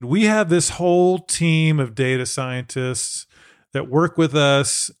We have this whole team of data scientists that work with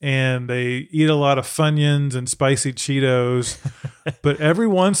us, and they eat a lot of Funyuns and spicy Cheetos. But every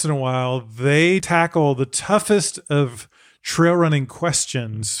once in a while, they tackle the toughest of trail running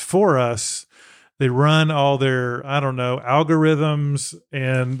questions for us. They run all their, algorithms,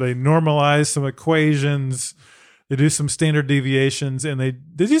 and they normalize some equations. They do some standard deviations, and they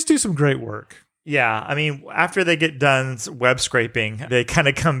just do some great work. Yeah, I mean, after they get done web scraping, they kind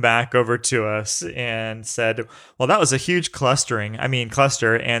of come back over to us and said, well, that was a huge cluster.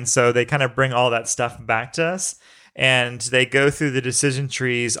 And so they kind of bring all that stuff back to us, and they go through the decision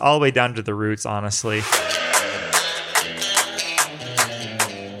trees all the way down to the roots, honestly.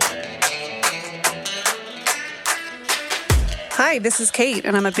 Hi, this is Kate,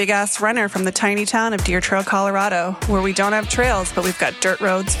 and I'm a big-ass runner from the tiny town of Deer Trail, Colorado, where we don't have trails, but we've got dirt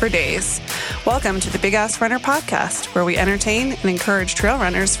roads for days. Welcome to the Big Ass Runner podcast, where we entertain and encourage trail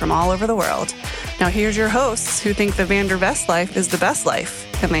runners from all over the world. Now here's your hosts who think the Vander Vest life is the best life,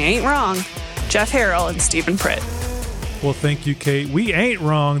 and they ain't wrong, Jeff Harrell and Stephen Pritt. Well, thank you, Kate. We ain't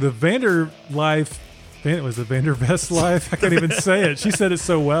wrong. The Vander life... It was the Vander Vest life. I can't even say it. She said it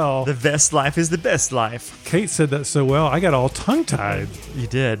so well. The Vest life is the best life. Kate said that so well. I got all tongue-tied. You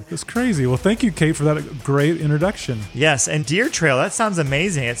did. It's crazy. Well, thank you, Kate, for that great introduction. Yes, and Deer Trail, that sounds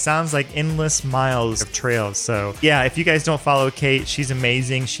amazing. It sounds like endless miles of trails. So, yeah, if you guys don't follow Kate, she's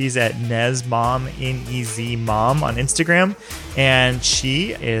amazing. She's at NezMom, N-E-Z Mom on Instagram. And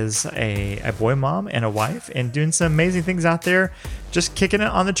she is a boy mom and a wife and doing some amazing things out there, just kicking it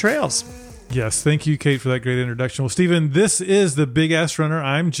on the trails. Yes, thank you, Kate, for that great introduction. Well, Stephen, this is the Big Ass Runner.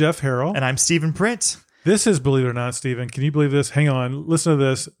 I'm Jeff Harrell. And I'm Stephen Pritt. This is, believe it or not, Stephen, can you believe this? Hang on, listen to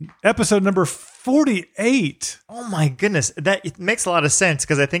this. Episode number 48. Oh my goodness. It makes a lot of sense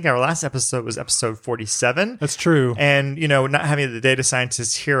because I think our last episode was episode 47. That's true. And, not having the data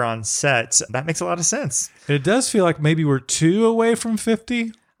scientists here on set, that makes a lot of sense. It does feel like maybe we're 2 away from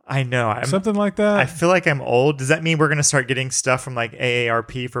 50. I know. Something like that. I feel like I'm old. Does that mean we're going to start getting stuff from like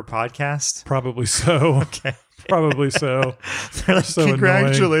AARP for podcasts? Probably so. Okay. Probably so. They're like, so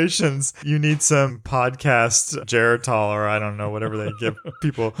congratulations. Annoying. You need some podcast Geritol, or I don't know, whatever they give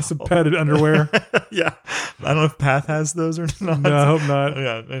people. Some padded underwear. Yeah. I don't know if Path has those or not. No, I hope not.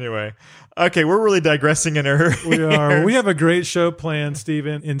 Yeah. Anyway. Okay, we're really digressing in a hurry. We are. We have a great show planned,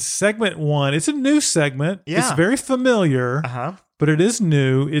 Stephen. In segment 1, it's a new segment. Yeah. It's very familiar. Uh-huh. But it is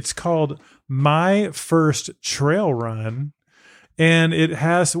new. It's called My First Trail Run. And it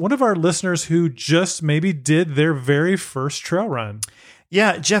has one of our listeners who just maybe did their very first trail run.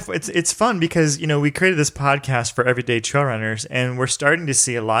 Yeah, Jeff, it's fun because, we created this podcast for everyday trail runners, and we're starting to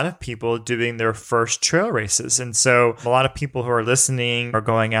see a lot of people doing their first trail races. And so a lot of people who are listening are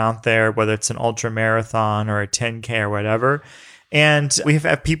going out there, whether it's an ultra marathon or a 10K or whatever. And we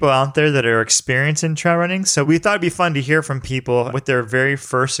have people out there that are experienced in trail running. So we thought it'd be fun to hear from people with their very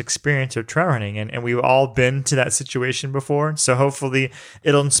first experience of trail running. And we've all been to that situation before. So hopefully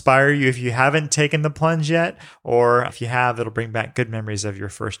it'll inspire you if you haven't taken the plunge yet, or if you have, it'll bring back good memories of your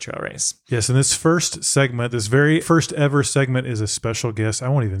first trail race. Yes. And this first segment, this very first ever segment, is a special guest. I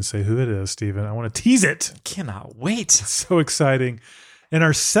won't even say who it is, Stephen. I want to tease it. Cannot wait. It's so exciting. And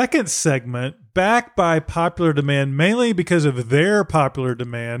our second segment, back by popular demand, mainly because of their popular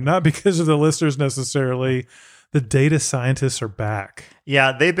demand, not because of the listeners necessarily, the data scientists are back.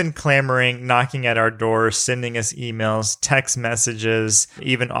 Yeah, they've been clamoring, knocking at our doors, sending us emails, text messages,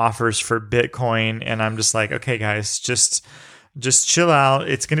 even offers for Bitcoin. And I'm just like, okay, guys, just chill out.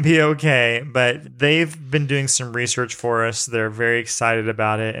 It's going to be okay. But they've been doing some research for us. They're very excited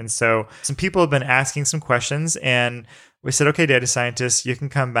about it. And so some people have been asking some questions, and we said, okay, data scientists, you can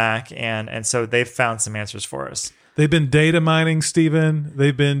come back. And so they've found some answers for us. They've been data mining, Stephen.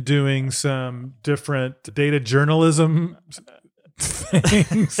 They've been doing some different data journalism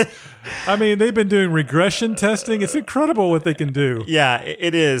things. I mean, they've been doing regression testing. It's incredible what they can do. Yeah,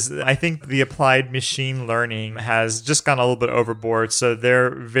 it is. I think the applied machine learning has just gone a little bit overboard. So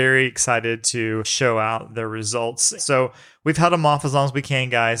they're very excited to show out their results. So we've held them off as long as we can,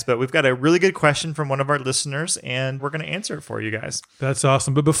 guys. But we've got a really good question from one of our listeners, and we're going to answer it for you guys. That's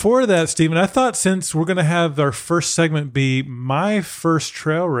awesome. But before that, Stephen, I thought since we're going to have our first segment be my first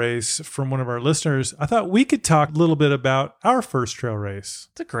trail race from one of our listeners, I thought we could talk a little bit about our first trail race.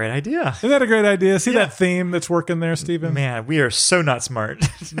 It's a great idea. Isn't that a great idea? See that theme that's working there, Stephen? Man, we are so not smart.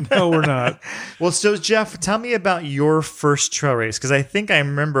 No, we're not. Well, so Jeff, tell me about your first trail race, because I think I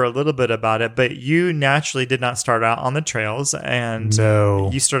remember a little bit about it, but you naturally did not start out on the trail. trails, and No.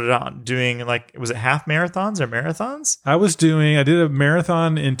 you started out doing was it half marathons or marathons? I did a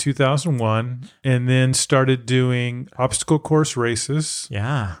marathon in 2001 and then started doing obstacle course races.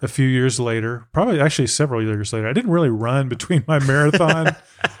 Yeah. A few years later, probably actually several years later. I didn't really run between my marathon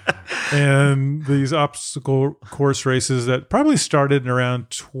and these obstacle course races that probably started in around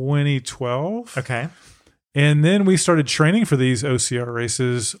 2012. Okay. And then we started training for these OCR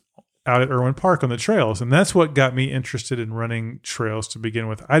races out at Irwin Park on the trails. And that's what got me interested in running trails to begin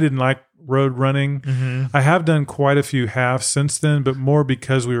with. I didn't like road running. Mm-hmm. I have done quite a few halves since then, but more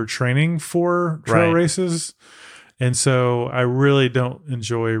because we were training for trail races. And so I really don't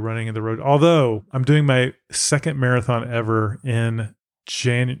enjoy running in the road. Although I'm doing my second marathon ever in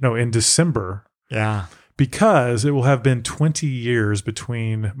December. Yeah. Because it will have been 20 years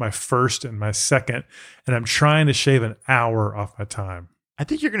between my first and my second, and I'm trying to shave an hour off my time. I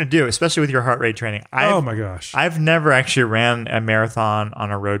think you're going to do, especially with your heart rate training. Oh my gosh. I've never actually ran a marathon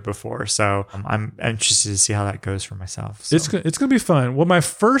on a road before, so I'm interested to see how that goes for myself. So. It's going to be fun. Well, my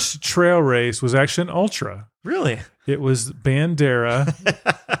first trail race was actually an ultra. Really? It was Bandera,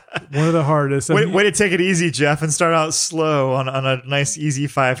 one of the hardest. Way to take it easy, Jeff, and start out slow on a nice, easy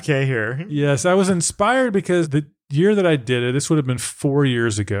 5K here. Yes, I was inspired because the year that I did it, this would have been 4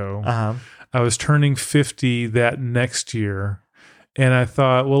 years ago. Uh-huh. I was turning 50 that next year. And I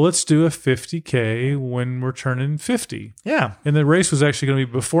thought, well, let's do a 50K when we're turning 50. Yeah. And the race was actually going to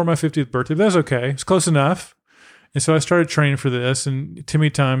be before my 50th birthday. But that was okay. It's close enough. And so I started training for this. And Timmy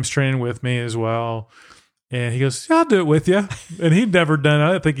Time's training with me as well. And he goes, yeah, I'll do it with you. And he'd never done,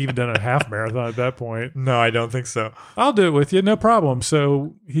 I don't think he'd even done a half marathon at that point. No, I don't think so. I'll do it with you. No problem.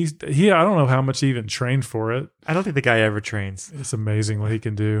 So he I don't know how much he even trained for it. I don't think the guy ever trains. It's amazing what he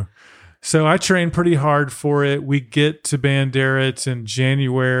can do. So I trained pretty hard for it. We get to Bandera. It's in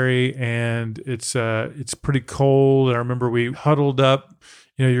January, and it's pretty cold. I remember we huddled up.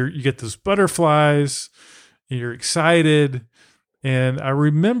 You get those butterflies. And you're excited, and I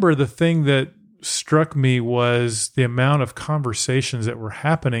remember the thing that struck me was the amount of conversations that were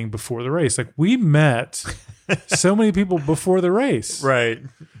happening before the race. Like, we met so many people before the race. Right.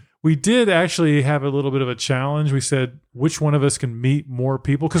 We did actually have a little bit of a challenge. We said, which one of us can meet more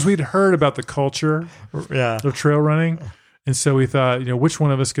people? Because we'd heard about the culture of trail running. And so we thought, which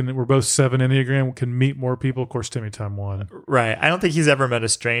one of us we're both 7 Enneagram, can meet more people. Of course, Timmy Time won. Right. I don't think he's ever met a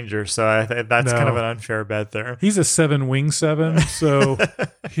stranger. So I think that's kind of an unfair bet there. He's a 7 wing 7. So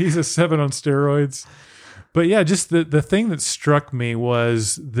he's a 7 on steroids. But yeah, just the thing that struck me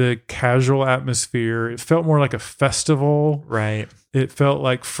was the casual atmosphere. It felt more like a festival. Right. It felt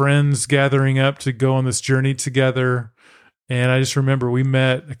like friends gathering up to go on this journey together. And I just remember we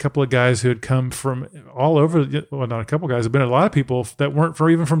met a couple of guys who had come from all over. Well, not a couple of guys. There have been a lot of people that weren't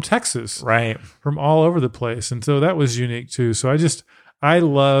even from Texas. Right. From all over the place. And so that was unique too. So I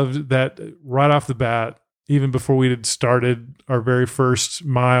loved that right off the bat, even before we had started our very first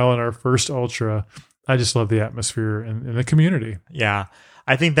mile and our first ultra. I just love the atmosphere and the community. Yeah.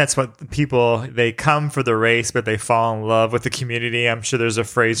 I think that's what people, they come for the race, but they fall in love with the community. I'm sure there's a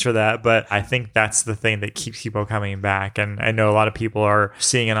phrase for that, but I think that's the thing that keeps people coming back. And I know a lot of people are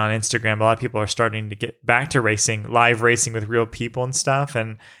seeing it on Instagram. A lot of people are starting to get back to racing, live racing with real people and stuff.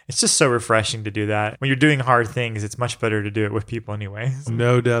 And it's just so refreshing to do that. When you're doing hard things, it's much better to do it with people anyway.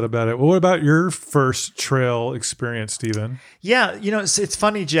 No doubt about it. Well, what about your first trail experience, Stephen? Yeah, it's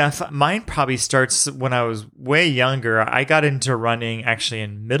funny, Jeff. Mine probably starts when I was way younger. I got into running actually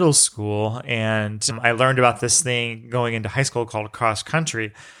in middle school, and I learned about this thing going into high school called cross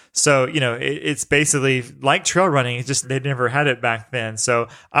country. So, it's basically like trail running. It's just they never had it back then. So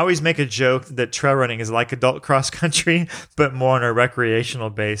I always make a joke that trail running is like adult cross country, but more on a recreational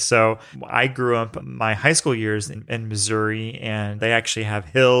base. So I grew up my high school years in Missouri, and they actually have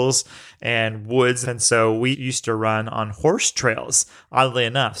hills and woods. And so we used to run on horse trails, oddly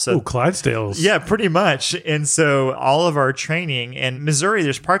enough. So Clydesdales. Yeah, pretty much. And so all of our training in Missouri,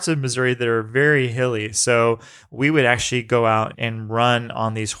 there's parts of Missouri that are very hilly. So we would actually go out and run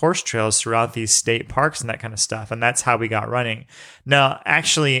on these horse trails throughout these state parks and that kind of stuff. And that's how we got running. Now,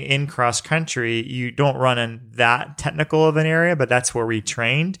 actually in cross country, you don't run in that technical of an area, but that's where we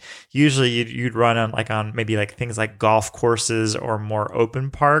trained. Usually you'd run on maybe things like golf courses or more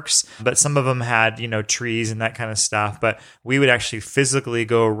open parks, but some of them had, trees and that kind of stuff. But we would actually physically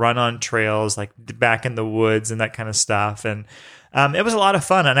go run on trails, like back in the woods and that kind of stuff. And it was a lot of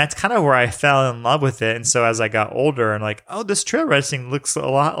fun, and that's kind of where I fell in love with it. And so as I got older, I'm like, oh, this trail racing looks a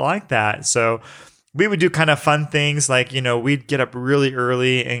lot like that. So we would do kind of fun things like, we'd get up really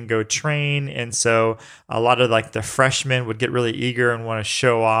early and go train. And so a lot of like the freshmen would get really eager and want to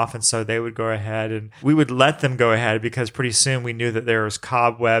show off. And so they would go ahead and we would let them go ahead because pretty soon we knew that there was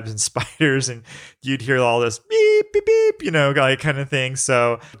cobwebs and spiders and you'd hear all this beep, beep, beep, like kind of thing.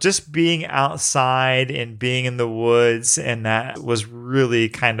 So just being outside and being in the woods, and that was really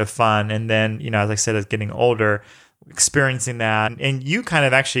kind of fun. And then, as I said, as getting older, experiencing that. And you kind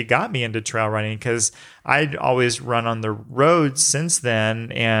of actually got me into trail running because I'd always run on the roads since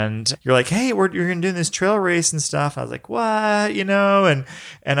then. And you're like, hey, you're going to do this trail race and stuff. I was like, what? And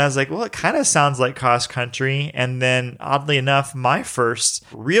I was like, well, it kind of sounds like cross country. And then oddly enough, my first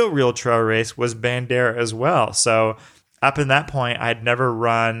real trail race was Bandera as well. So up in that point, I'd never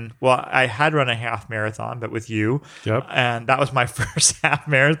run. Well, I had run a half marathon, but with you. Yep. And that was my first half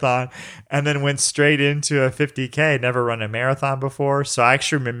marathon. And then went straight into a 50K. Never run a marathon before. So I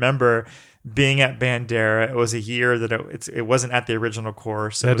actually remember being at Bandera. It was a year that it wasn't at the original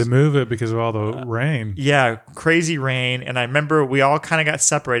course. They had to move it because of all the rain. Yeah, crazy rain. And I remember we all kind of got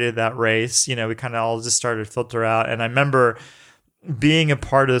separated that race. We kind of all just started to filter out. And I remember being a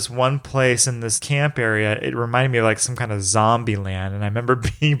part of this one place in this camp area, it reminded me of like some kind of zombie land. And I remember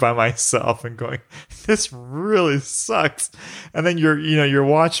being by myself and going, this really sucks. And then your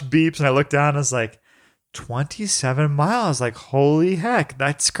watch beeps and I look down and I was like, 27 miles. Like, holy heck,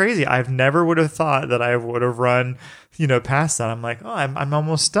 that's crazy. I've never would have thought that I would have run, past that. I'm like, oh, I'm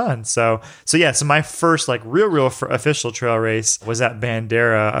almost done. So my first like real official trail race was at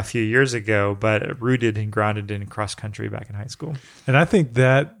Bandera a few years ago, but rooted and grounded in cross country back in high school. And I think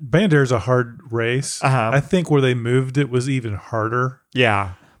that Bandera is a hard race. I think where they moved it was even harder.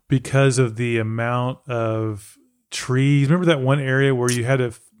 Yeah. Because of the amount of trees. Remember that one area where you had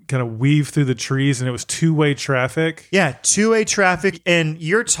to kind of weave through the trees and it was two-way traffic? Yeah, two-way traffic. And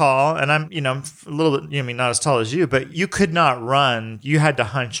you're tall and I'm a little bit, not as tall as you, but you could not run. You had to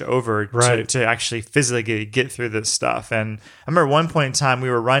hunch over to actually physically get through this stuff. And I remember one point in time we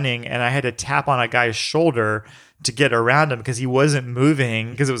were running and I had to tap on a guy's shoulder to get around him because he wasn't moving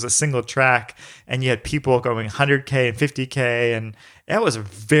because it was a single track and you had people going 100K and 50K and that was a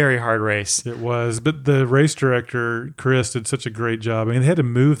very hard race. It was, but the race director, Chris, did such a great job. I mean, they had to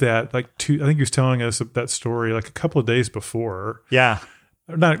move that I think he was telling us that story like a couple of days before. Yeah.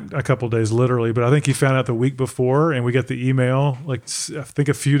 Not a couple of days literally, but I think he found out the week before and we got the email, like I think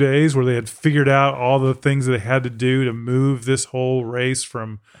a few days where they had figured out all the things that they had to do to move this whole race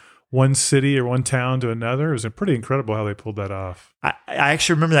from one city or one town to another. It was pretty incredible how they pulled that off. I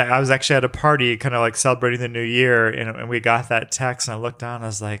actually remember that. I was actually at a party kind of like celebrating the new year and we got that text and I looked down and I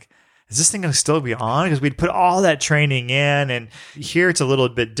was like, is this thing going to still be on? Because we'd put all that training in, and here it's a little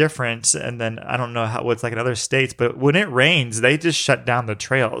bit different. And then I don't know what it's like in other states, but when it rains, they just shut down the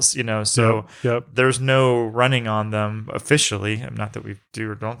trails, So there's no running on them officially. Not that we do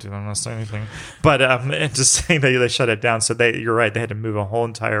or don't do them, I'm not saying anything, but just saying that they shut it down. So you're right, they had to move a whole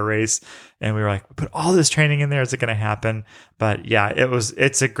entire race. And we were like, put all this training in there. Is it going to happen? But yeah,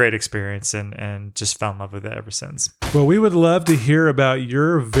 it's a great experience and just fell in love with it ever since. Well, we would love to hear about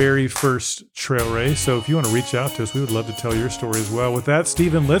your very first trail race. So if you want to reach out to us, we would love to tell your story as well. With that,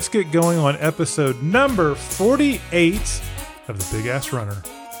 Stephen, let's get going on episode number 48 of The Big Ass Runner. When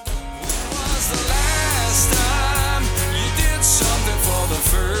was the last time you did something for the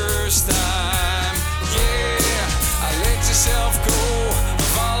first time? Yeah, I let yourself go.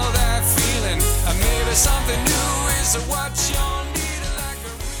 Something new is what you'll need like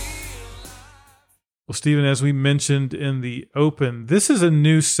a real life. Well, Stephen, as we mentioned in the open, this is a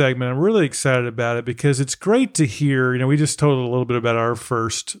new segment. I'm really excited about it because it's great to hear. We just told a little bit about our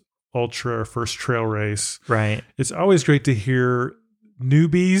first ultra, our first trail race. Right. It's always great to hear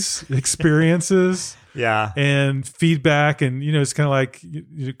newbies' experiences. Yeah. And feedback. And, it's kind of like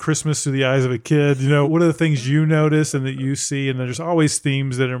Christmas through the eyes of a kid. What are the things you notice and that you see? And there's always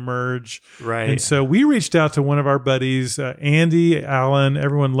themes that emerge. Right. And so we reached out to one of our buddies, Andy Allen.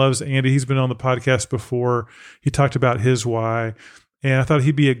 Everyone loves Andy. He's been on the podcast before. He talked about his why. And I thought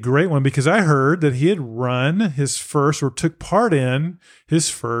he'd be a great one because I heard that he had run his first or took part in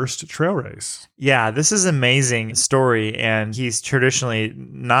his first trail race. Yeah, this is an amazing story. And he's traditionally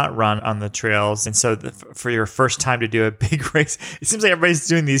not run on the trails. And so for your first time to do a big race, it seems like everybody's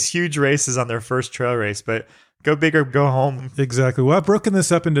doing these huge races on their first trail race, but go big or go home. Exactly. Well, I've broken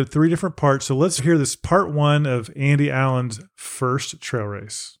this up into 3 different parts. So let's hear this part 1 of Andy Allen's first trail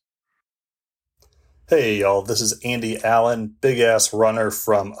race. Hey, y'all, this is Andy Allen, big-ass runner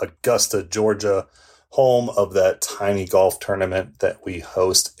from Augusta, Georgia, home of that tiny golf tournament that we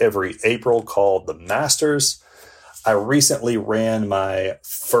host every April called the Masters. I recently ran my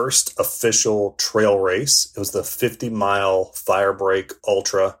first official trail race. It was the 50-mile Firebreak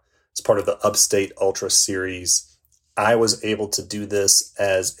Ultra. It's part of the Upstate Ultra Series. I was able to do this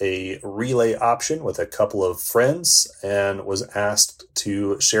as a relay option with a couple of friends and was asked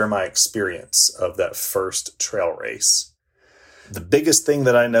to share my experience of that first trail race. The biggest thing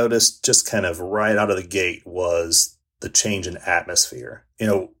that I noticed just kind of right out of the gate was the change in atmosphere. You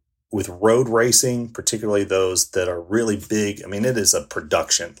know, with road racing, particularly those that are really big, I mean, it is a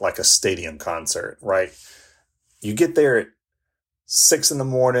production, like a stadium concert, right? You get there at 6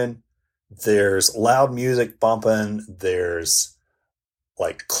 a.m, there's loud music bumping, there's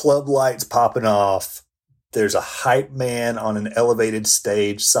like club lights popping off, there's a hype man on an elevated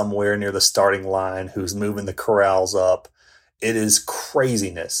stage somewhere near the starting line who's moving the corrals up. It is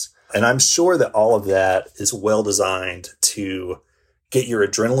craziness. And I'm sure that all of that is well designed to get your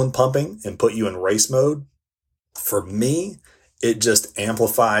adrenaline pumping and put you in race mode. For me, it just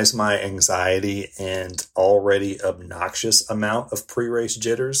amplifies my anxiety and already obnoxious amount of pre-race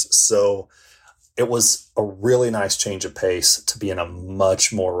jitters. So it was a really nice change of pace to be in a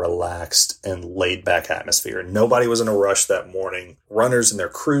much more relaxed and laid back atmosphere. Nobody was in a rush that morning. Runners and their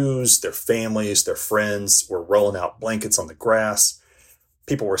crews, their families, their friends were rolling out blankets on the grass.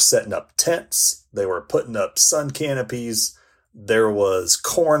 People were setting up tents. They were putting up sun canopies. There was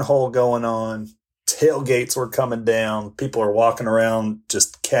cornhole going on. Tailgates were coming down. People are walking around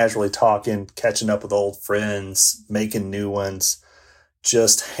just casually talking, catching up with old friends, making new ones,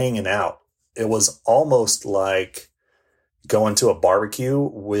 just hanging out. It was almost like going to a barbecue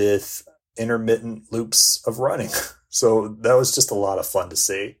with intermittent loops of running. So that was just a lot of fun to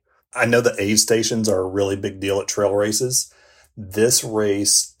see. I know the aid stations are a really big deal at trail races. This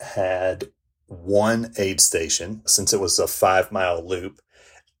race had one aid station since it was a 5-mile loop.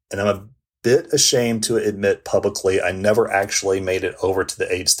 And I'm a bit ashamed to admit publicly, I never actually made it over to the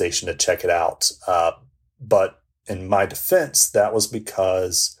aid station to check it out. But in my defense, that was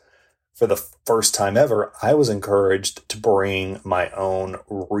because for the first time ever, I was encouraged to bring my own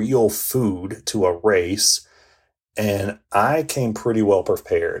real food to a race. And I came pretty well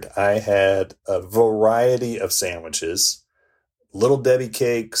prepared. I had a variety of sandwiches, Little Debbie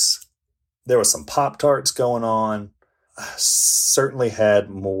cakes. There was some Pop-Tarts going on. Certainly had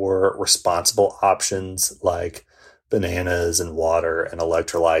more responsible options like bananas and water and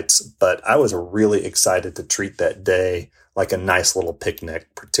electrolytes, but I was really excited to treat that day like a nice little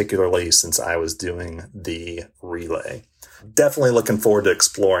picnic, particularly since I was doing the relay. Definitely looking forward to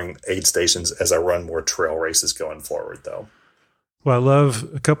exploring aid stations as I run more trail races going forward, though. Well, I love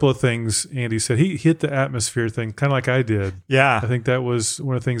a couple of things Andy said. He hit the atmosphere thing kind of like I did. Yeah. I think that was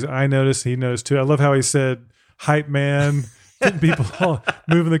one of the things I noticed. He noticed too. I love how he said, hype man, getting people all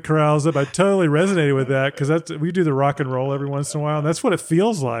moving the corrals up. I totally resonated with that because we do the rock and roll every once in a while, and that's what it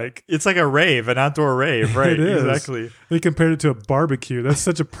feels like. It's like a rave, an outdoor rave, right? It is. Exactly. They compared it to a barbecue. That's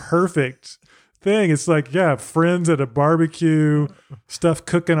such a perfect thing. It's like, yeah, friends at a barbecue, stuff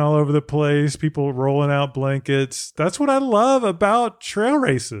cooking all over the place, people rolling out blankets. That's what I love about trail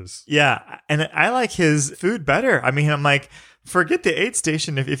races. Yeah, and I like his food better. I mean, I'm like, forget the aid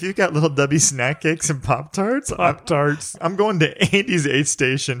station. If you've got Little Debbie snack cakes and Pop-Tarts, I'm going to Andy's aid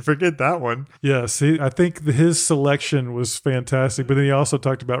station. Forget that one. Yes, I think his selection was fantastic, but then he also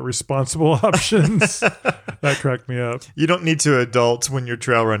talked about responsible options. That cracked me up. You don't need to adult when you're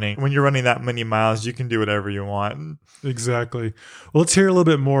trail running. When you're running that many miles, you can do whatever you want. Exactly. Well, let's hear a little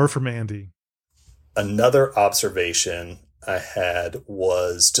bit more from Andy. Another observation I had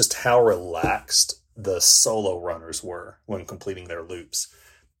was just how relaxed the solo runners were when completing their loops.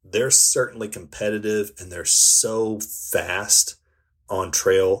 They're certainly competitive and they're so fast on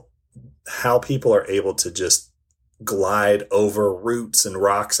trail. How people are able to just glide over roots and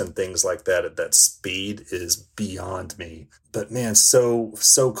rocks and things like that at that speed is beyond me. But man, so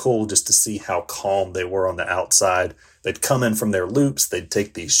cool just to see how calm they were on the outside. They'd come in from their loops. They'd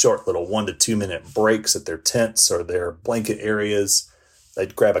take these short little 1 to 2 minute breaks at their tents or their blanket areas.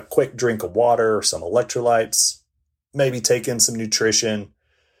 They'd grab a quick drink of water or some electrolytes, maybe take in some nutrition.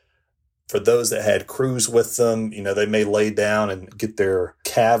 For those that had crews with them, they may lay down and get their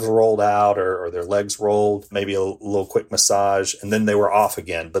calves rolled out or their legs rolled, maybe a little quick massage, and then they were off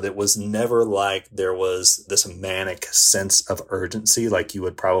again. But it was never like there was this manic sense of urgency like you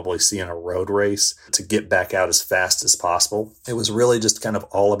would probably see in a road race to get back out as fast as possible. It was really just kind of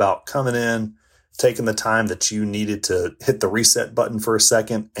all about coming in, taking the time that you needed to hit the reset button for a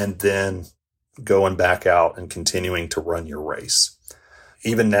second, and then going back out and continuing to run your race.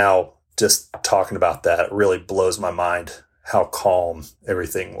 Even now, just talking about that really blows my mind how calm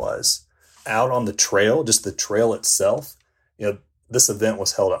everything was. out on the trail, just the trail itself, this event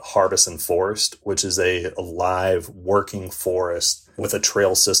was held at Harbison Forest, which is a live working forest with a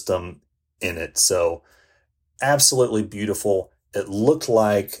trail system in it. So absolutely beautiful. It looked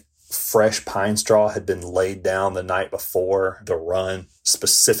like fresh pine straw had been laid down the night before the run,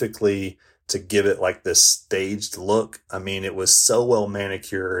 specifically to give it like this staged look. I mean, it was so well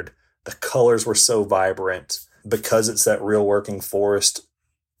manicured. The colors were so vibrant. Because it's that real working forest,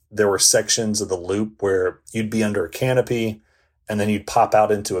 there were sections of the loop where you'd be under a canopy and then you'd pop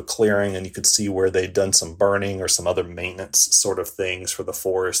out into a clearing and you could see where they'd done some burning or some other maintenance sort of things for the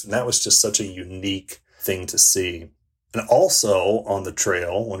forest. And that was just such a unique thing to see. And also on the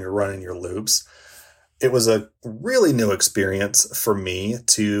trail, when you're running your loops, it was a really new experience for me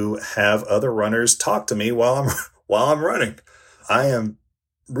to have other runners talk to me while I'm running. I am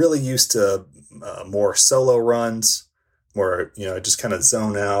really used to more solo runs where, I just kind of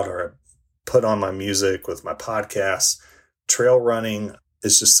zone out or put on my music with my podcasts. Trail running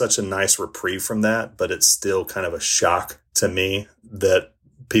is just such a nice reprieve from that, but it's still kind of a shock to me that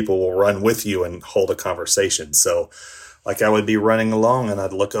people will run with you and hold a conversation. So like I would be running along and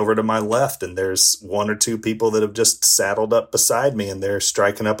I'd look over to my left and there's one or two people that have just saddled up beside me and they're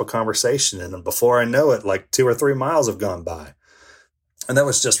striking up a conversation. And before I know it, like 2 or 3 miles have gone by. And that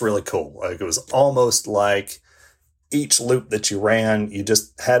was just really cool. Like it was almost like each loop that you ran, you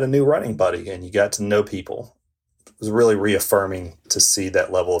just had a new running buddy and you got to know people. It was really reaffirming to see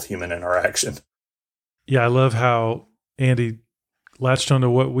that level of human interaction. Yeah, I love how Andy latched onto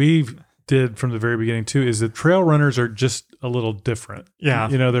what we did from the very beginning too, is that trail runners are just a little different. Yeah.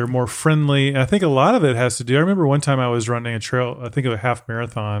 They're more friendly. And I think a lot of it has to do, I remember one time I was running a trail, I think of a half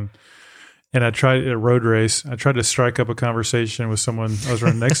marathon, and I tried a road race. I tried to strike up a conversation with someone I was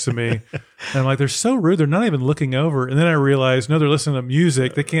running next to me. And I'm like, they're so rude. They're not even looking over. And then I realized, no, they're listening to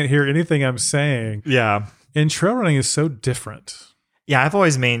music. They can't hear anything I'm saying. Yeah. And trail running is so different. Yeah, I've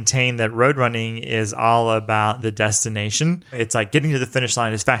always maintained that road running is all about the destination. It's like getting to the finish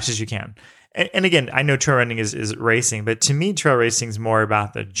line as fast as you can. And again, I know trail running is racing, but to me, trail racing is more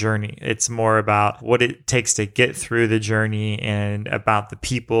about the journey. It's more about what it takes to get through the journey and about the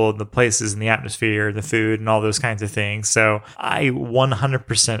people, the places, and the atmosphere, the food, and all those kinds of things. So I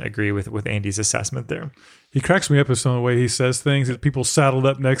 100% agree with Andy's assessment there. He cracks me up with some of the way he says things. That people saddled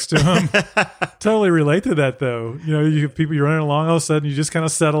up next to him. Totally relate to that, though. You have people, you're running along, all of a sudden you just kind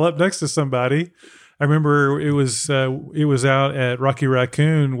of settle up next to somebody. I remember it was out at Rocky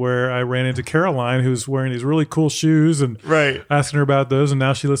Raccoon where I ran into Caroline, who's wearing these really cool shoes, and asking her about those. And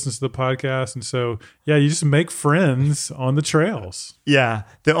now she listens to the podcast. And so, yeah, you just make friends on the trails. Yeah.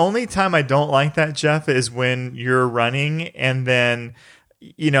 The only time I don't like that, Jeff, is when you're running and then,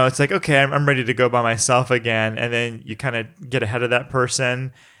 it's like, okay, I'm ready to go by myself again. And then you kind of get ahead of that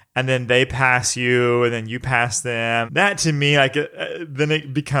person. And then they pass you, and then you pass them. That to me, like, then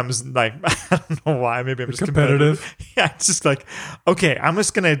it becomes like, I don't know why. Maybe I'm just competitive. Yeah, it's just like, okay, I'm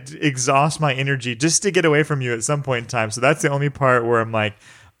just gonna exhaust my energy just to get away from you at some point in time. So that's the only part where I'm like,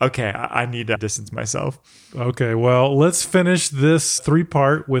 okay, I need to distance myself. Okay, well, let's finish this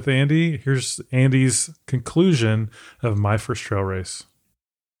 3-part with Andy. Here's Andy's conclusion of my first trail race.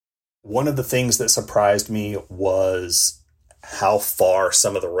 One of the things that surprised me was how far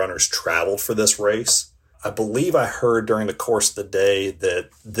some of the runners traveled for this race. I believe I heard during the course of the day that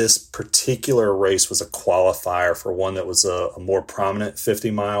this particular race was a qualifier for one that was a more prominent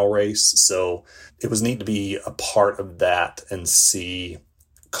 50-mile race. So it was neat to be a part of that and see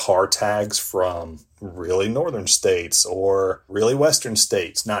car tags from really northern states or really western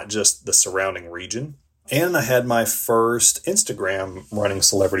states, not just the surrounding region. And I had my first Instagram running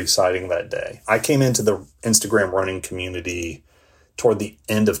celebrity sighting that day. I came into the Instagram running community toward the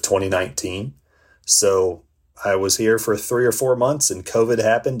end of 2019. So I was here for 3 or 4 months and COVID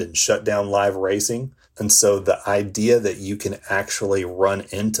happened and shut down live racing. And so the idea that you can actually run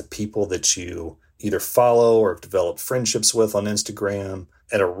into people that you either follow or have developed friendships with on Instagram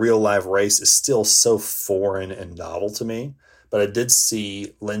at a real live race is still so foreign and novel to me. But I did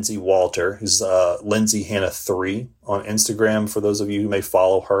see Lindsay Walter, who's Lindsay Hannah 3 on Instagram, for those of you who may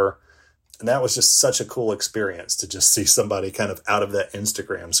follow her. And that was just such a cool experience to just see somebody kind of out of that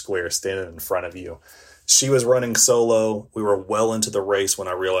Instagram square standing in front of you. She was running solo. We were well into the race when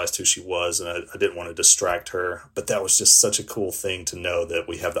I realized who she was, and I didn't want to distract her. But that was just such a cool thing to know that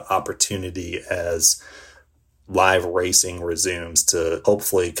we have the opportunity as live racing resumes to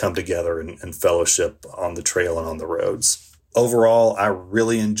hopefully come together and fellowship on the trail and on the roads. Overall, I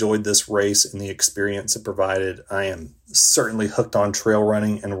really enjoyed this race and the experience it provided. I am certainly hooked on trail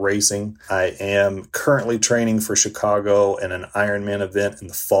running and racing. I am currently training for Chicago and an Ironman event in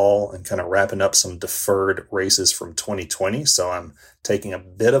the fall and kind of wrapping up some deferred races from 2020. So I'm taking a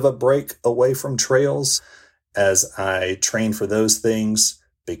bit of a break away from trails as I train for those things,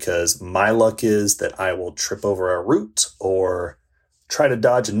 because my luck is that I will trip over a root or try to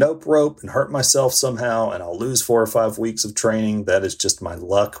dodge a nope rope and hurt myself somehow, and I'll lose 4 or 5 weeks of training. That is just my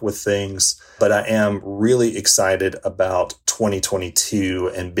luck with things. But I am really excited about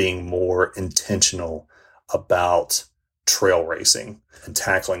 2022 and being more intentional about trail racing and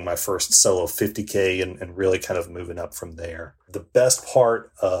tackling my first solo 50K and really kind of moving up from there. The best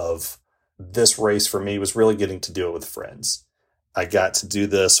part of this race for me was really getting to do it with friends. I got to do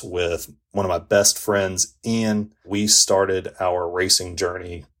this with one of my best friends, Ian. We started our racing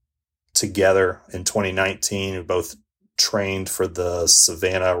journey together in 2019. We both trained for the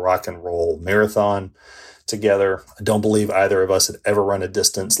Savannah Rock and Roll Marathon together. I don't believe either of us had ever run a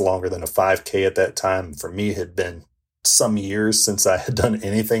distance longer than a 5K at that time. For me, it had been some years since I had done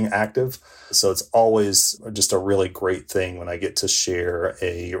anything active. So it's always just a really great thing when I get to share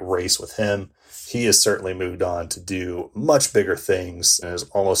a race with him. He has certainly moved on to do much bigger things and has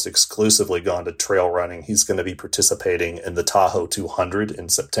almost exclusively gone to trail running. He's going to be participating in the Tahoe 200 in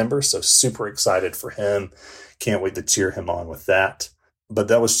September, so super excited for him. Can't wait to cheer him on with that. But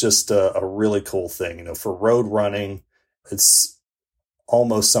that was just a really cool thing. You know, for road running, it's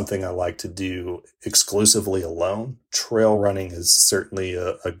almost something I like to do exclusively alone. Trail running is certainly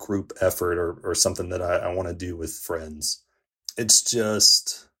a group effort or something that I want to do with friends. It's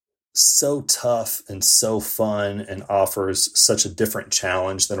just so tough and so fun and offers such a different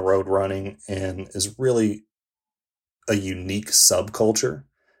challenge than road running, and is really a unique subculture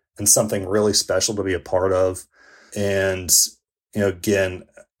and something really special to be a part of. And, you know, again,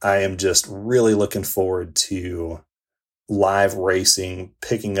 I am just really looking forward to live racing,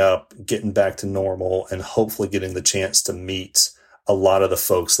 picking up, getting back to normal, and hopefully getting the chance to meet a lot of the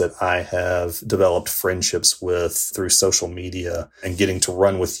folks that I have developed friendships with through social media, and getting to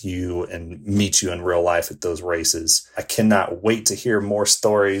run with you and meet you in real life at those races. I cannot wait to hear more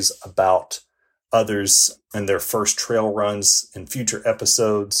stories about others and their first trail runs in future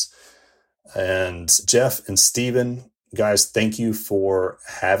episodes. And Jeff and Steven, guys, thank you for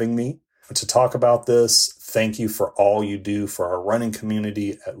having me to talk about this. Thank you for all you do for our running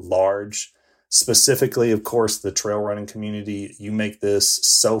community at large. Specifically, of course, the trail running community. You make this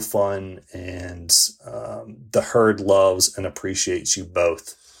so fun, and the herd loves and appreciates you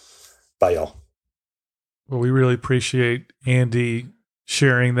both. Bye, y'all. Well, we really appreciate Andy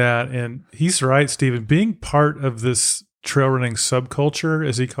sharing that. And he's right, Stephen. Being part of this trail running subculture,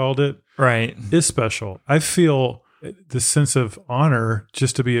 as he called it, right, is special. I feel the sense of honor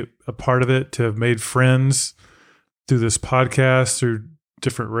just to be a part of it, to have made friends through this podcast, through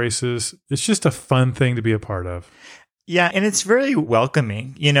different races. It's just a fun thing to be a part of. Yeah, and it's very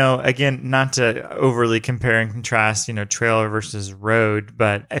welcoming. You know, again, not to overly compare and contrast, you know, trail versus road,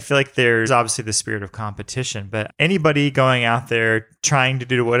 but I feel like there's obviously the spirit of competition. But anybody going out there trying to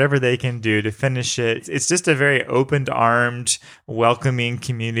do whatever they can do to finish it, it's just a very open-armed, welcoming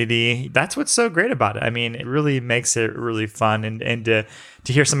community. That's what's so great about it. I mean, it really makes it really fun. And to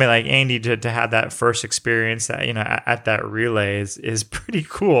hear somebody like Andy to have that first experience that, you know, at that relay is pretty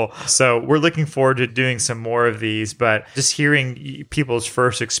cool. So we're looking forward to doing some more of these, but just hearing people's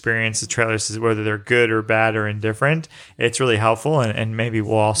first experience with trailers, whether they're good or bad or indifferent, it's really helpful. And maybe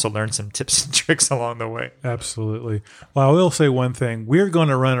we'll also learn some tips and tricks along the way. Absolutely. Well, I will say one thing. We're going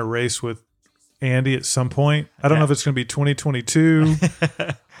to run a race with Andy at some point. I don't know if it's going to be 2022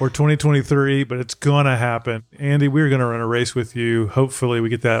 or 2023, but it's going to happen. Andy, we're going to run a race with you. Hopefully we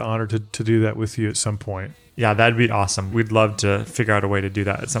get that honor to do that with you at some point. Yeah, that'd be awesome. We'd love to figure out a way to do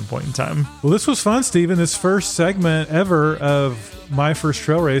that at some point in time. Well, this was fun, Stephen. This first segment ever of my first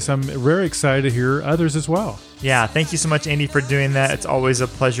trail race. I'm very excited to hear others as well. Yeah, thank you so much, Andy, for doing that. It's always a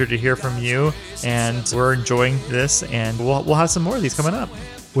pleasure to hear from you, and we're enjoying this, and we'll have some more of these coming up.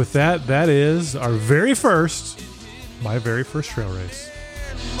 With that is our my very first trail race.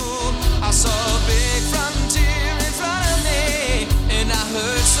 I saw a big frontier in front of me, and I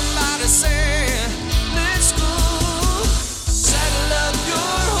heard somebody say, let's go. Saddle up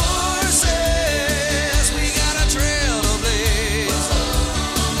your horses, we got a trail to blaze.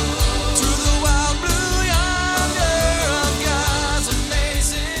 Through the wild blue yonder of God's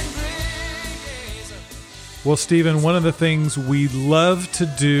amazing grace. Well, Stephen, one of the things we love to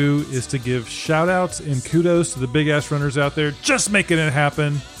do is to give shout outs and kudos to the big ass runners out there just making it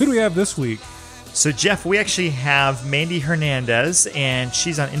happen. Who do we have this week? So, Jeff, we actually have Mandy Hernandez, and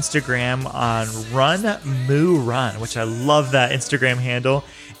she's on Instagram on Run Moo Run, which I love that Instagram handle.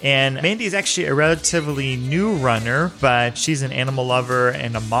 And Mandy is actually a relatively new runner, but she's an animal lover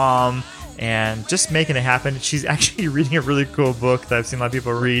and a mom and just making it happen. She's actually reading a really cool book that I've seen a lot of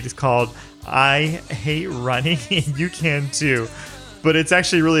people read. It's called I Hate Running, and you can too. But it's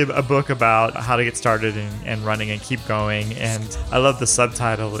actually really a book about how to get started and running and keep going. And I love the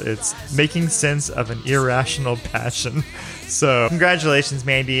subtitle. It's Making Sense of an Irrational Passion. So congratulations,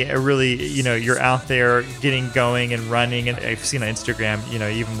 Mandy. I really, you're out there getting going and running. And I've seen on Instagram,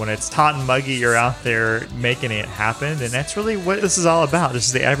 even when it's hot and muggy, you're out there making it happen. And that's really what this is all about. This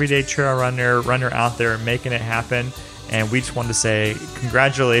is the everyday trail runner out there making it happen. And we just wanted to say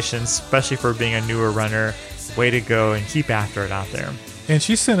congratulations, especially for being a newer runner. Way to go and keep after it out there. And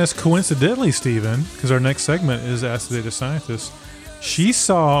she sent us, coincidentally, Stephen, because our next segment is Ask the Data Scientist. She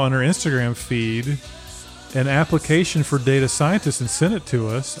saw on her Instagram feed an application for data scientists and sent it to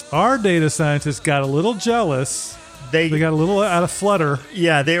us. Our data scientists got a little jealous. They got a little out of flutter.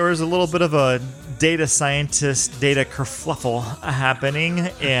 Yeah, there was a little bit of a data scientist data kerfluffle happening.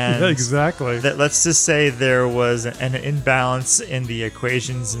 And yeah, exactly. Let's just say there was an imbalance in the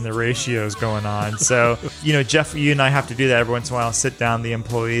equations and the ratios going on. So, Jeff, you and I have to do that every once in a while, sit down the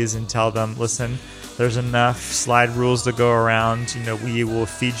employees and tell them, listen, there's enough slide rules to go around. We will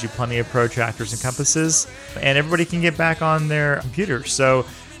feed you plenty of protractors and compasses, and everybody can get back on their computer. So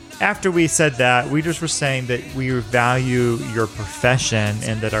after we said that, we just were saying that we value your profession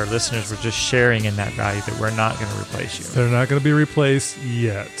and that our listeners were just sharing in that value, that we're not going to replace you. They're not going to be replaced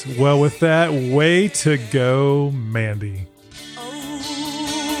yet. Well, with that, way to go, Mandy. Oh,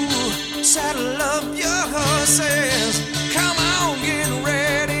 saddle up your horses. Come on, get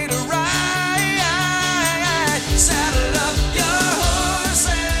ready to ride. Saddle up your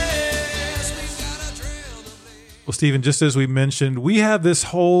horses. We've got a trail to blaze. Well, Stephen, just as we mentioned, we have this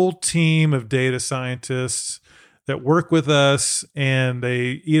whole team of data scientists that work with us, and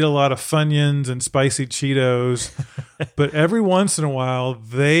they eat a lot of Funyuns and spicy Cheetos. But every once in a while,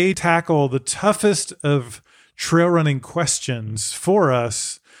 they tackle the toughest of trail running questions for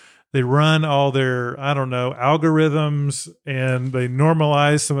us. They run all their, algorithms, and they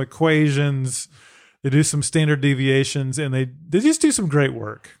normalize some equations. They do some standard deviations, and they just do some great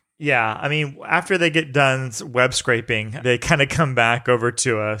work. Yeah, after they get done web scraping, they kind of come back over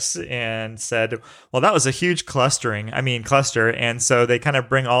to us and said, well, that was a huge cluster. And so they kind of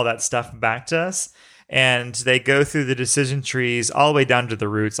bring all that stuff back to us. And they go through the decision trees all the way down to the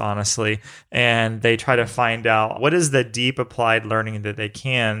roots, honestly. And they try to find out what is the deep applied learning that they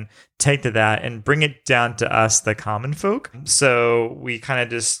can take to that and bring it down to us, the common folk. So we kind of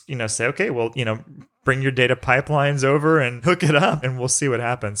just, say, okay, well, bring your data pipelines over and hook it up, and we'll see what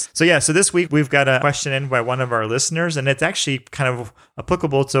happens. So this week we've got a question in by one of our listeners, and it's actually kind of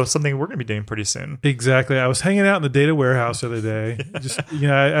applicable to something we're going to be doing pretty soon. Exactly. I was hanging out in the data warehouse the other day.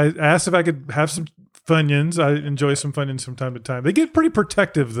 I asked if I could have some Funyuns. I enjoy some Funyuns from time to time. They get pretty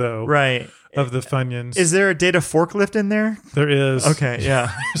protective, though. Right. Of the Funyuns. Is there a data forklift in there? There is. Okay,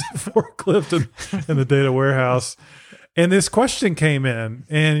 yeah. There's a forklift in the data warehouse. And this question came in,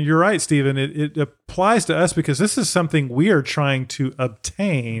 and you're right, Stephen. It applies to us because this is something we are trying to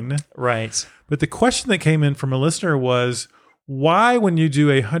obtain. Right. But the question that came in from a listener was, why, when you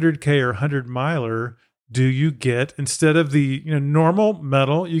do a 100K or 100 miler, do you get, instead of the normal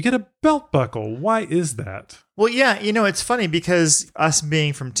medal, you get a belt buckle? Why is that? Well, yeah, it's funny because us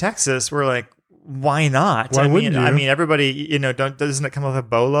being from Texas, we're like, why not? Why wouldn't you? Everybody, doesn't it come with a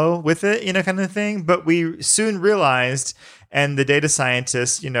bolo with it, kind of thing? But we soon realized, and the data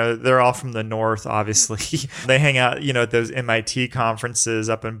scientists, they're all from the north, obviously. They hang out, at those MIT conferences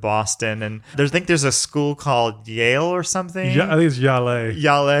up in Boston. And I think there's a school called Yale or something. Yeah, I think it's Yale.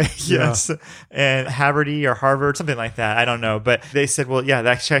 Yale, yes. Yeah. And Harvard or Harvard, something like that. I don't know. But they said, well, yeah,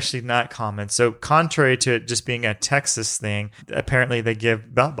 that's actually not common. So contrary to it just being a Texas thing, apparently they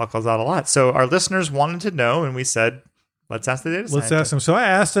give belt buckles out a lot. So our listeners wanted to know, and we said, let's ask the data scientist. Let's ask them. So I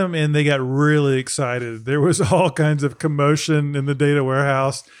asked them, and they got really excited. There was all kinds of commotion in the data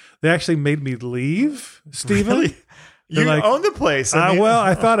warehouse. They actually made me leave, Stephen. Really? You own the place.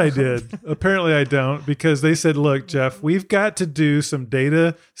 I thought I did. Apparently I don't, because they said, look, Jeff, we've got to do some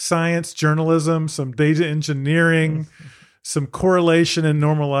data science journalism, some data engineering, some correlation and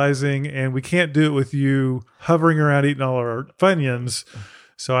normalizing, and we can't do it with you hovering around eating all our Funyuns.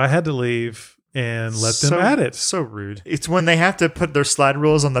 So I had to leave. and let them at it. So rude. It's when they have to put their slide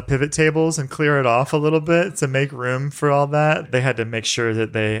rules on the pivot tables and clear it off a little bit to make room for all that. They had to make sure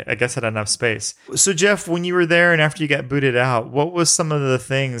that they, I guess, had enough space. So Jeff, when you were there and after you got booted out, what was some of the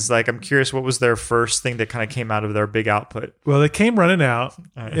things, like, I'm curious, what was their first thing that kind of came out of their big output? Well, they came running out,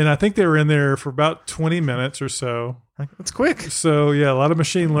 right. and I think they were in there for about 20 minutes or so. That's quick. So, yeah, a lot of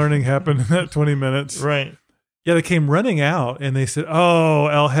machine learning happened in that 20 minutes. Right. Yeah, they came running out and they said, "Oh,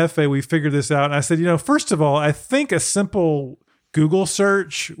 El Jefe, we figured this out." And I said, first of all, I think a simple Google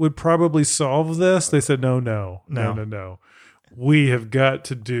search would probably solve this. They said, no. We have got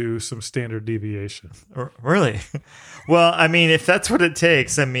to do some standard deviation. Really? Well, I mean, if that's what it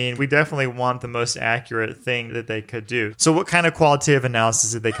takes, I mean, we definitely want the most accurate thing that they could do. So what kind of qualitative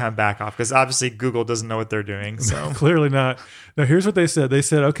analysis did they come back off? Because obviously Google doesn't know what they're doing. So Clearly not. Now, here's what they said. They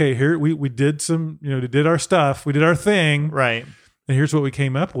said, okay, here we did some, we did our stuff. We did our thing. Right. And here's what we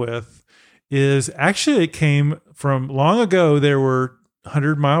came up with is actually it came from long ago. There were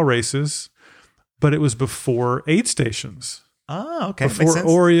 100-mile races, but it was before aid stations. Oh, okay. Before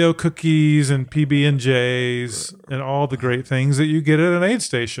Oreo cookies and PB&Js and all the great things that you get at an aid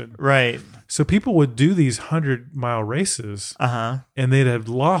station. Right. So people would do these 100-mile races, and they'd have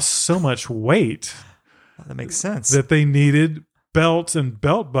lost so much weight. That makes sense. That they needed belts and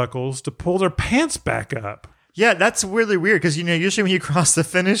belt buckles to pull their pants back up. Yeah, that's really weird because, usually when you cross the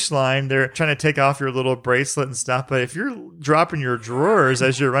finish line, they're trying to take off your little bracelet and stuff. But if you're dropping your drawers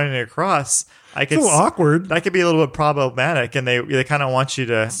as you're running across, it's a little awkward. That could be a little bit problematic. And they kind of want you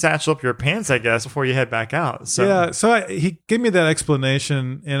to satchel up your pants, I guess, before you head back out. So yeah, so he gave me that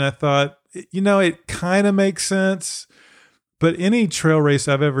explanation, and I thought, it kind of makes sense. But any trail race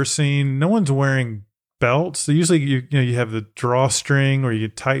I've ever seen, no one's wearing belts. So usually you have the drawstring or you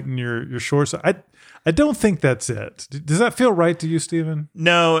tighten your shorts. I don't think that's it. Does that feel right to you, Stephen?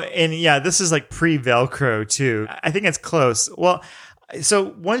 No, and yeah, this is like pre-Velcro too. I think it's close. Well,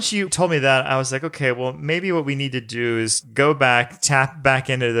 so once you told me that, I was like, okay, well, maybe what we need to do is go back, tap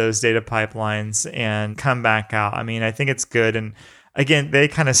back into those data pipelines and come back out. I mean, I think it's good. And again, they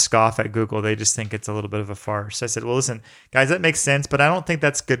kind of scoff at Google. They just think it's a little bit of a farce. I said, well, listen, guys, that makes sense, but I don't think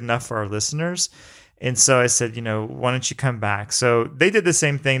that's good enough for our listeners. And so I said, why don't you come back? So they did the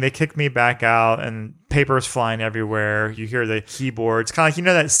same thing. They kicked me back out and papers flying everywhere. You hear the keyboards. Kind of like,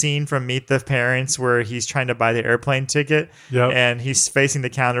 that scene from Meet the Parents where he's trying to buy the airplane ticket and he's facing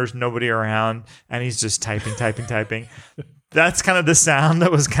the counters, nobody around, and he's just typing. That's kind of the sound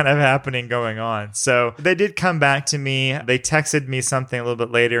that was kind of happening going on. So they did come back to me. They texted me something a little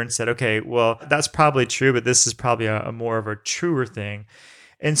bit later and said, okay, well, that's probably true, but this is probably a more of a truer thing.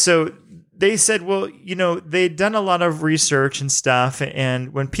 And so they said, well, they'd done a lot of research and stuff.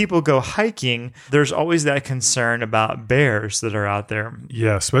 And when people go hiking, there's always that concern about bears that are out there.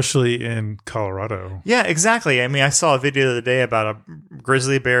 Yeah, especially in Colorado. Yeah, exactly. I mean, I saw a video the other day about a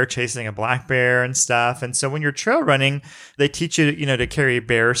grizzly bear chasing a black bear and stuff. And so when you're trail running, they teach you, to carry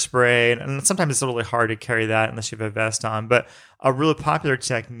bear spray. And sometimes it's really hard to carry that unless you have a vest on. But a really popular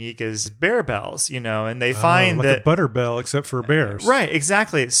technique is bear bells, and they find like that a butter bell, except for bears. Right,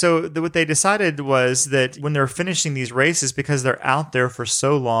 exactly. So what they decided was that when they're finishing these races, because they're out there for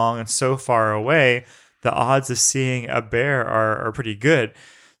so long and so far away, the odds of seeing a bear are pretty good.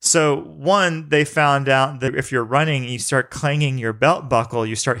 So one, they found out that if you're running and you start clanging your belt buckle,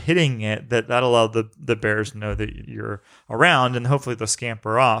 you start hitting it, that'll allow the bears to know that you're around, and hopefully they'll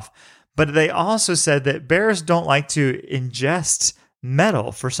scamper off. But they also said that bears don't like to ingest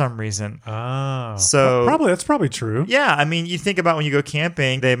metal for some reason. So that's probably true. Yeah, I mean, you think about when you go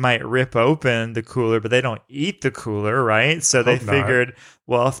camping, they might rip open the cooler, but they don't eat the cooler, right? So they figured,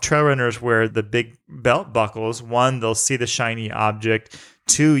 well, if trail runners wear the big belt buckles, one, they'll see the shiny object.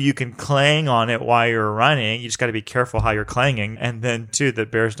 Two, you can clang on it while you're running. You just got to be careful how you're clanging. And then two, that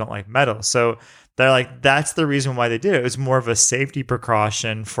bears don't like metal. So they're like, that's the reason why they did it. It was more of a safety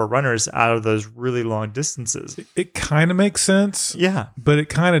precaution for runners out of those really long distances. It kind of makes sense. Yeah. But it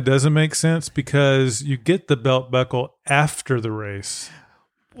kind of doesn't make sense because you get the belt buckle after the race.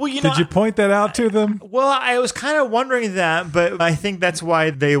 Well, did you point that out to them? Well, I was kind of wondering that, but I think that's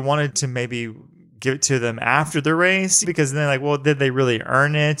why they wanted to maybe give it to them after the race, because then they're like, well, did they really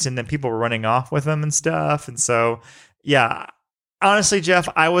earn it? And then people were running off with them and stuff. And so, yeah. Honestly, Jeff,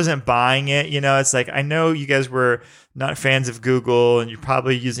 I wasn't buying it. It's like, I know you guys were not fans of Google and you're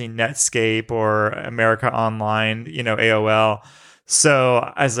probably using Netscape or America Online, AOL. So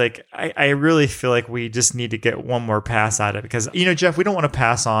I was like, I really feel like we just need to get one more pass at it because, Jeff, we don't want to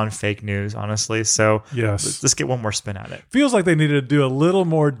pass on fake news, honestly. So yes, let's get one more spin at it. Feels like they needed to do a little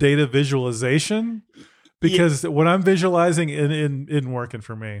more data visualization because what I'm visualizing isn't working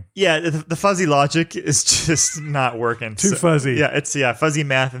for me. Yeah, the fuzzy logic is just not working. Too fuzzy. Yeah, fuzzy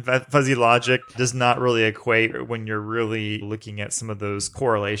math and fuzzy logic does not really equate when you're really looking at some of those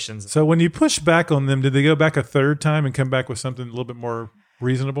correlations. So when you push back on them, did they go back a third time and come back with something a little bit more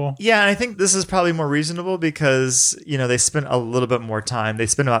reasonable? Yeah, and I think this is probably more reasonable because, they spent a little bit more time. They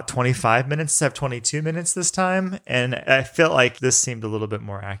spent about 25 minutes to have 22 minutes this time, and I felt like this seemed a little bit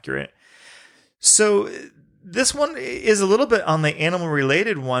more accurate. So this one is a little bit on the animal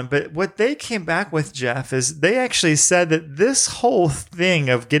related one, but what they came back with, Jeff, is they actually said that this whole thing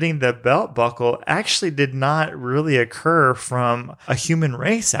of getting the belt buckle actually did not really occur from a human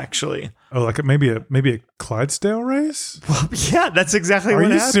race, actually. Oh, like maybe a Clydesdale race? Well, yeah, that's exactly what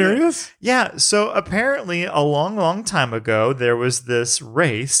happened. Are you serious? Yeah. So apparently a long, long time ago, there was this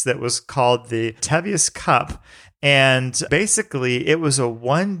race that was called the Tevius Cup. And basically, it was a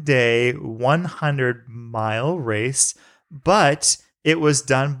 1-day, 100-mile race, but it was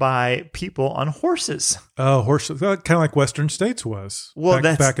done by people on horses. Oh, horses, kind of like Western States was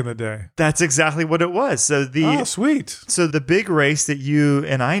back in the day. That's exactly what it was. So sweet. So the big race that you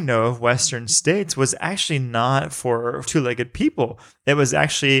and I know of, Western States, was actually not for two-legged people. It was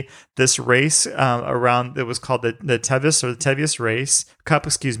actually this race around. It was called the Tevius race Cup,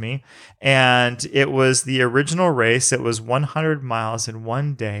 and it was the original race. It was 100 miles in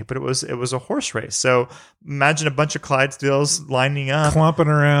 1 day, but it was a horse race. So imagine a bunch of Clydesdales lining up, clomping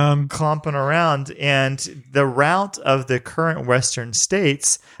around, and the route of the current Western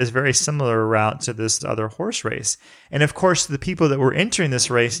States is very similar route to this other horse race. And of course, the people that were entering this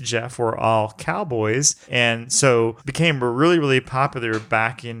race, Jeff, were all cowboys, and so became really, really popular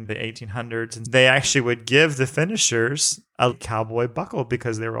back in the 1800s. And they actually would give the finishers a cowboy buckle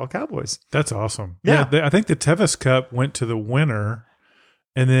because they were all cowboys. That's awesome. Yeah. I think the Tevis Cup went to the winner,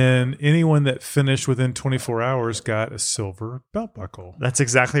 and then anyone that finished within 24 hours got a silver belt buckle. That's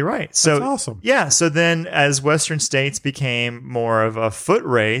exactly right. So that's awesome. Yeah. So then as Western States became more of a foot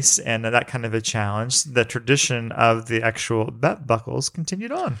race and that kind of a challenge, the tradition of the actual belt buckles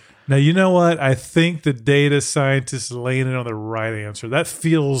continued on. Now, you know what? I think the data scientists landed on the right answer. That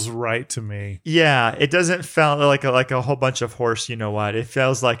feels right to me. Yeah, it doesn't feel like a whole bunch of horse. You know what? It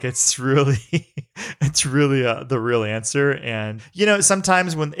feels like it's really the real answer. And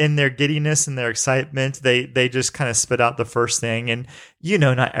sometimes when in their giddiness and their excitement, they just kind of spit out the first thing. And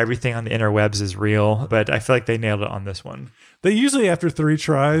not everything on the interwebs is real, but I feel like they nailed it on this one. They usually, after 3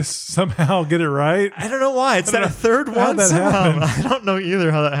 tries, somehow get it right. I don't know why. It's that third one. That happened. I don't know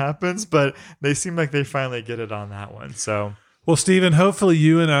either how that happens, but they seem like they finally get it on that one. So, well, Stephen, hopefully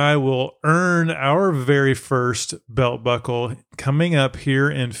you and I will earn our very first belt buckle coming up here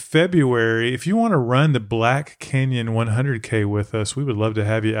in February. If you want to run the Black Canyon 100K with us, we would love to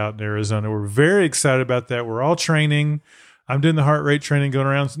have you out in Arizona. We're very excited about that. We're all training. I'm doing the heart rate training, going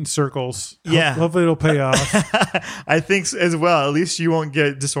around in circles. Yeah. Hopefully it'll pay off. I think as well. At least you won't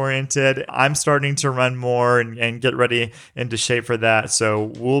get disoriented. I'm starting to run more and get ready into shape for that.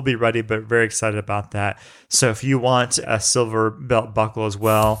 So we'll be ready, but very excited about that. So if you want a silver belt buckle as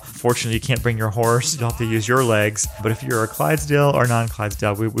well, fortunately you can't bring your horse. You'll have to use your legs. But if you're a Clydesdale or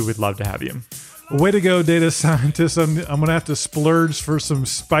non-Clydesdale, we would love to have you. Way to go, data scientists. I'm going to have to splurge for some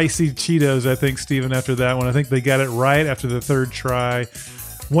spicy Cheetos, I think, Stephen, after that one. I think they got it right after the third try.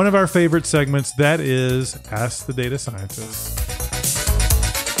 One of our favorite segments, that is Ask the Data Scientist.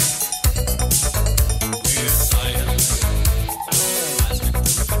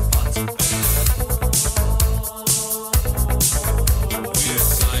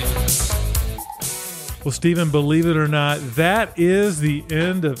 Well, Stephen, believe it or not, that is the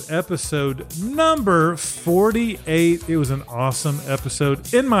end of episode number 48. It was an awesome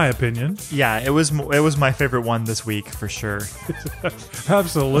episode, in my opinion. Yeah, it was my favorite one this week for sure.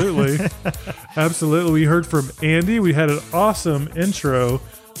 Absolutely. Absolutely. We heard from Andy. We had an awesome intro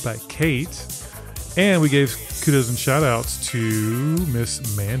by Kate. And we gave kudos and shout outs to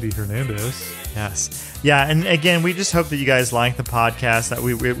Miss Mandy Hernandez. Yes. Yeah, and again, we just hope that you guys like the podcast, that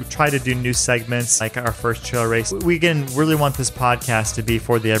we try to do new segments like our first trail race. We, again, really want this podcast to be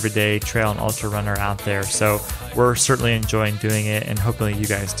for the everyday trail and ultra runner out there. So we're certainly enjoying doing it, and hopefully you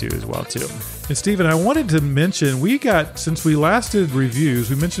guys do as well, too. And Stephen, I wanted to mention, since we last did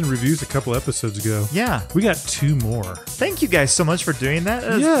reviews, we mentioned reviews a couple episodes ago. Yeah. We got 2 more. Thank you guys so much for doing that.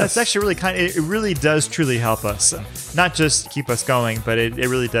 Yes. That's actually really kind. It really does truly help us. Not just keep us going, but it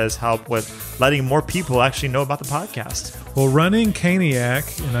really does help with letting more people actually know about the podcast. Well, Running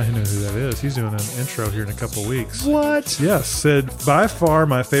Caniac, and I know who that is. He's doing an intro here in a couple weeks. What? Yes, said, by far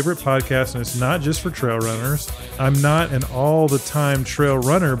my favorite podcast, and it's not just for trail runners. I'm not an all-the-time trail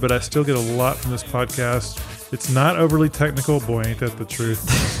runner, but I still get a lot from this podcast. It's not overly technical. Boy, ain't that the truth.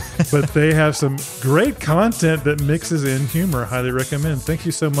 But they have some great content that mixes in humor. Highly recommend. Thank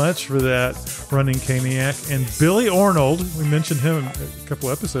you so much for that, Running Caniac. And Billy Arnold, we mentioned him a couple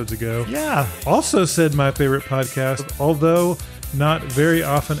episodes ago. Yeah. Also said my favorite podcast, although not very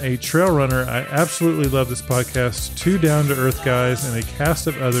often a trail runner, I absolutely love this podcast. Two down-to-earth guys and a cast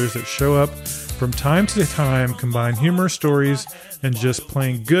of others that show up from time to time, combine humorous stories and just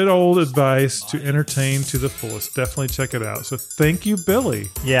plain good old advice to entertain to the fullest. Definitely check it out. So thank you, Billy.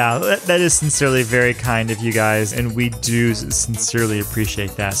 Yeah, that is sincerely very kind of you guys, and we do sincerely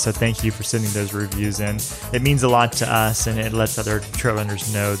appreciate that. So thank you for sending those reviews in. It means a lot to us, and it lets other trail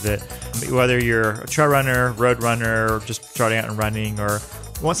runners know that whether you're a trail runner, road runner, or just starting out and running, or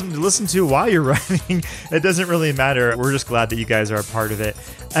want something to listen to while you're running, it doesn't really matter. We're just glad that you guys are a part of it.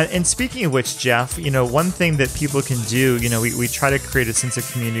 And speaking of which, Jeff, one thing that people can do, we try to create a sense of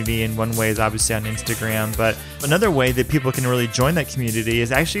community, and one way is obviously on Instagram, but another way that people can really join that community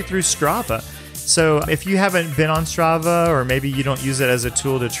is actually through Strava. So if you haven't been on Strava, or maybe you don't use it as a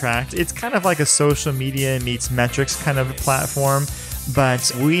tool to track, it's kind of like a social media meets metrics kind of a platform.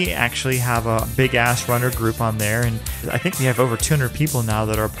 But we actually have a big ass runner group on there, and I think we have over 200 people now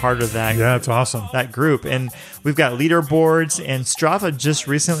that are part of that. Yeah, it's awesome. That group, and we've got leaderboards, and Strava just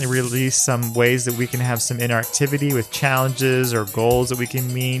recently released some ways that we can have some interactivity with challenges or goals that we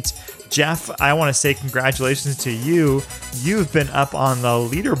can meet. Jeff, I want to say congratulations to you. You've been up on the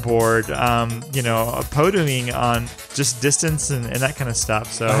leaderboard, podiuming on just distance and that kind of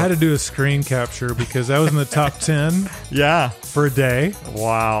stuff. So I had to do a screen capture because I was in the top 10 yeah, for a day.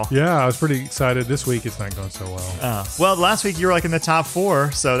 Wow. Yeah, I was pretty excited. This week it's not going so well. Well, last week you were like in the top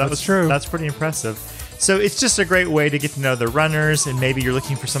 4, so that was true. That's pretty impressive. So it's just a great way to get to know the runners, and maybe you're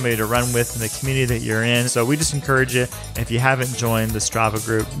looking for somebody to run with in the community that you're in. So we just encourage you, if you haven't joined the Strava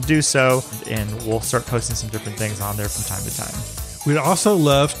group, do so, and we'll start posting some different things on there from time to time. We'd also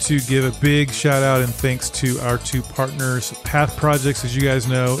love to give a big shout out and thanks to our two partners. Path Projects, as you guys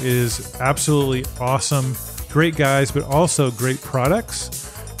know, is absolutely awesome. Great guys, but also great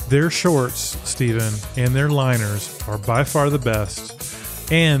products. Their shorts, Stephen, and their liners are by far the best.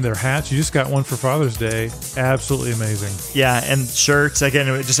 And their hats, you just got one for Father's Day. Absolutely amazing. Yeah, and shirts, again,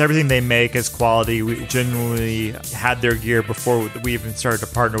 just everything they make is quality. We genuinely had their gear before we even started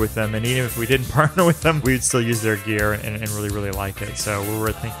to partner with them. And even if we didn't partner with them, we would still use their gear and really, really like it. So we're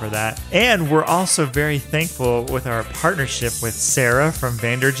really thankful for that. And we're also very thankful with our partnership with Sarah from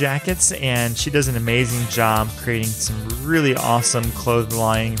Vander Jackets. And she does an amazing job creating some really awesome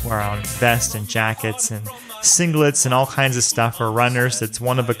clothing around vests and jackets and singlets and all kinds of stuff for runners. It's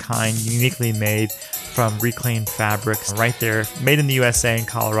one of a kind, uniquely made from reclaimed fabrics right there, made in the USA in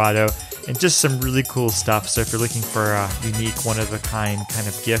Colorado, and just some really cool stuff. So if you're looking for a unique, one of a kind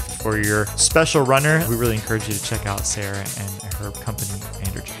of gift for your special runner, we really encourage you to check out Sarah and her company,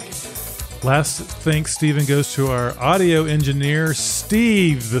 Vander Jackets. Last thanks, Stephen, goes to our audio engineer,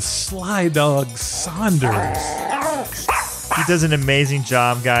 Steve, the Sly Dog Saunders. He does an amazing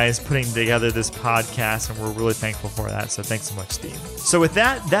job, guys, putting together this podcast, and we're really thankful for that. So thanks so much, Steve. So with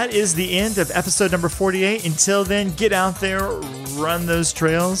that, that is the end of episode number 48. Until then, get out there, run those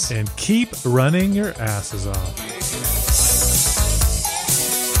trails, and keep running your asses off.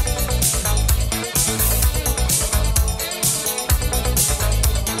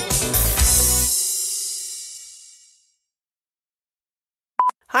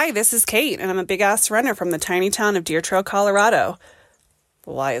 Hi, this is Kate, and I'm a big-ass runner from the tiny town of Deer Trail, Colorado.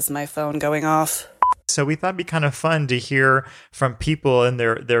 Why is my phone going off? So we thought it'd be kind of fun to hear from people in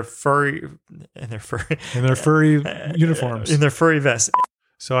their furry uniforms, in their furry vests.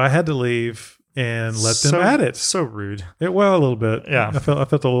 So I had to leave and let them at it. So rude. Well, a little bit. Yeah, I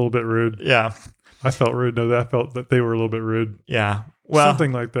felt a little bit rude. Yeah, I felt rude. No, I felt that they were a little bit rude. Yeah, well,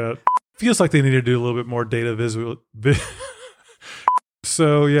 something like that. Feels like they need to do a little bit more data visual.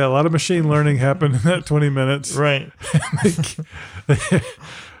 So, yeah, a lot of machine learning happened in that 20 minutes. Right. I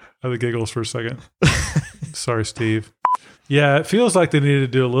had the giggles for a second. Sorry, Steve. Yeah, it feels like they needed to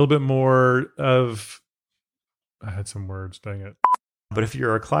do a little bit more of... I had some words, dang it. But if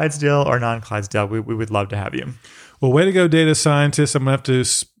you're a Clydesdale or non-Clydesdale, we would love to have you. Well, way to go, data scientists. I'm going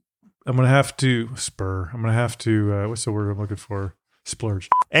to have to what's the word I'm looking for? Splurge.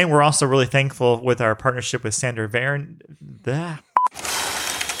 And we're also really thankful with our partnership with Sander Varen.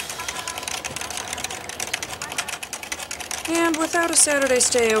 And And without a Saturday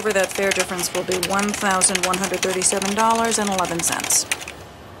stay over, that fare difference will be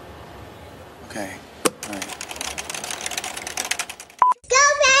 $1,137.11. Okay. All right.